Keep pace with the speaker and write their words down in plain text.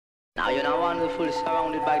Now you know wonderful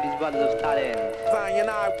surrounded by these brothers of talent.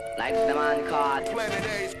 Like the man called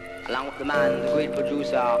along with the man, the great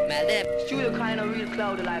producer madlib. Studio kind of real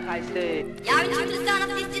cloudy like I say. Y'all into the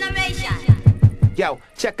sound of this generation. Yo,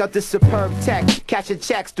 check out this superb tech, cashing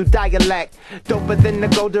checks through dialect, doper than the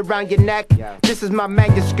gold around your neck. This is my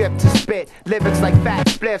manuscript to spit lyrics like fat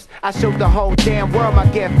spliffs. I showed the whole damn world my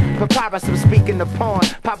gift. Papyrus, I'm speaking upon,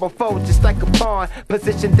 pop a fold just like a pawn,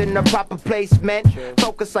 positioned in the proper placement,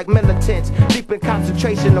 focused like militants, deep in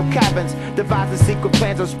concentrational cabins, devising secret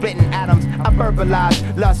plans on splitting atoms. I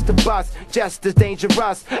verbalize lust to bust, just as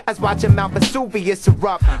dangerous as watching Mount Vesuvius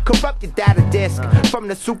erupt. Corrupt your data disk from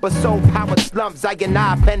the super soul powered slumps. I and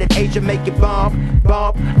I planet Asia make it bump.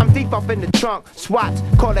 I'm deep off in the trunk, swats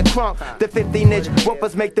call it crunk. The 15-inch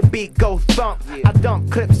whoopers make the beat go thump. I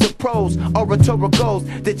dump clips of prose, oratorial goals.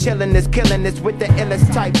 The chillin' is killing this with the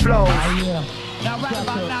illest type flows. Now right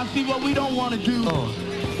about now, see what we don't want to do.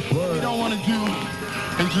 What we don't want to do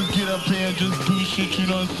is just get up here and just do shit you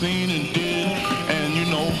done seen and did, and you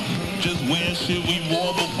know, just wear shit we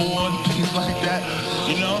wore before and things like that.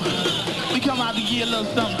 You know, we come out to get a little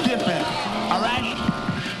something different. All right?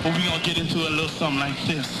 But we gonna get into a little something like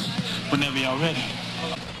this whenever y'all ready.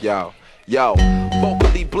 Yo,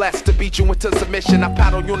 vocally blessed to beat you into submission. I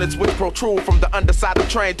paddle units which protrude from the underside of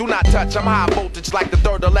train. Do not touch, I'm high voltage like the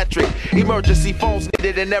third electric. Emergency phones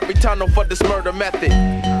needed in every tunnel for this murder method.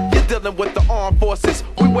 You're dealing with the armed forces.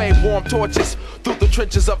 We wave warm torches through the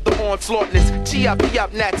trenches of the onslaughtness. Be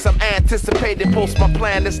up next, I'm anticipating. Post my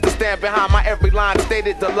plan is to stand behind my every line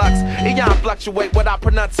stated deluxe. Eon fluctuate what I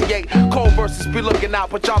pronunciate. Cold verses be looking out,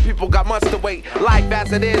 but y'all people got months to wait. Life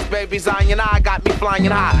as it is, baby, Zion I got me flying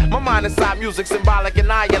high. My mind inside music symbolic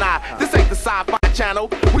and I. This ain't the sci-fi channel.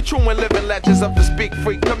 We true and living legends of the Speak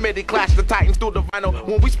Free Committee. Clash the titans through the vinyl.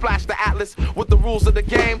 When we splash the atlas with the rules of the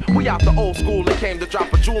game, we out the old school and came to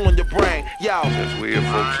drop a jewel on your brain. Yo. Since we are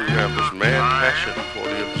folks who have this mad passion for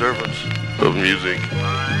the observance of music,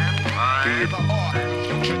 be it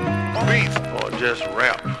beat or just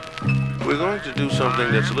rap, we're going to do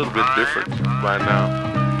something that's a little bit different by now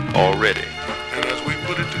already. And as we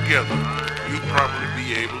put it together, you'll probably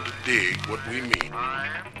be able to dig what we mean.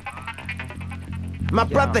 My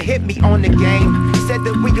brother hit me on the game, said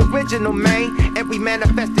that we original, man, and we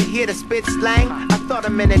manifested here to spit slang. I thought a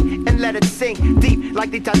minute and let it sink deep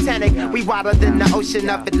like the Titanic. We wilder than the ocean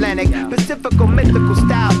of Atlantic. Pacifical mythical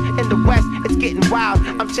styles in the west, it's getting wild.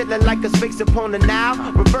 I'm chilling like a sphinx upon the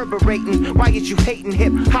Nile, reverberating. Why is you hating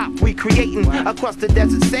hip hop? We creating across the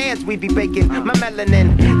desert sands. We be baking my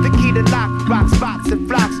melanin, the key to lock, rock spots and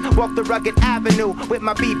flocks. Walk the rugged avenue with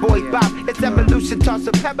my b-boy bop. It's evolution, toss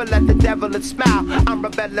a pebble at the devil and smile. I'm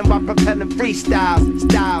rebelling while propelling freestyles,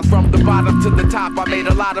 styles. From the bottom to the top, I made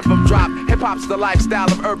a lot of them drop. Hip-hop's the lifestyle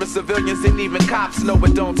of urban civilians, and even cops know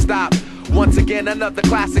it don't stop. Once again, another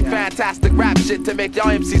classic, fantastic rap shit to make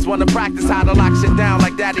y'all MCs wanna practice how to lock shit down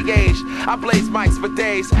like Daddy Age. I blaze mics for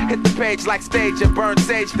days, hit the page like stage and burn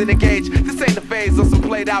sage, then engage. This ain't a phase or some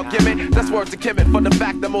played out gimmick. That's word to Kemet for the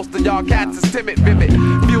fact that most of y'all cats is timid, vivid.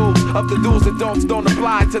 Views of the do's and don'ts don't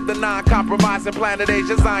apply to the non-compromising planet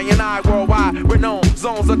Asia, Zion I, worldwide renowned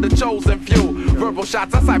zones of the chosen few. Verbal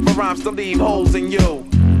shots, I cipher rhymes to leave holes in you.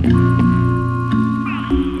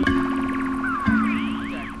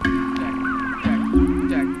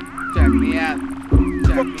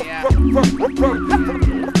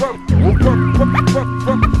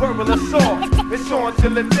 Verbal assault, it's on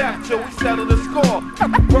till the death, till we settle the score.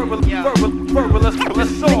 Verbal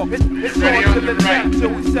assault, it's on till the death, till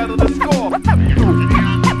we settle the score.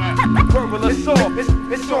 Verbal assault,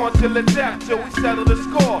 it's on till the death, till we settle the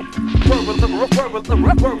score.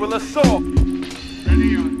 Verbal assault.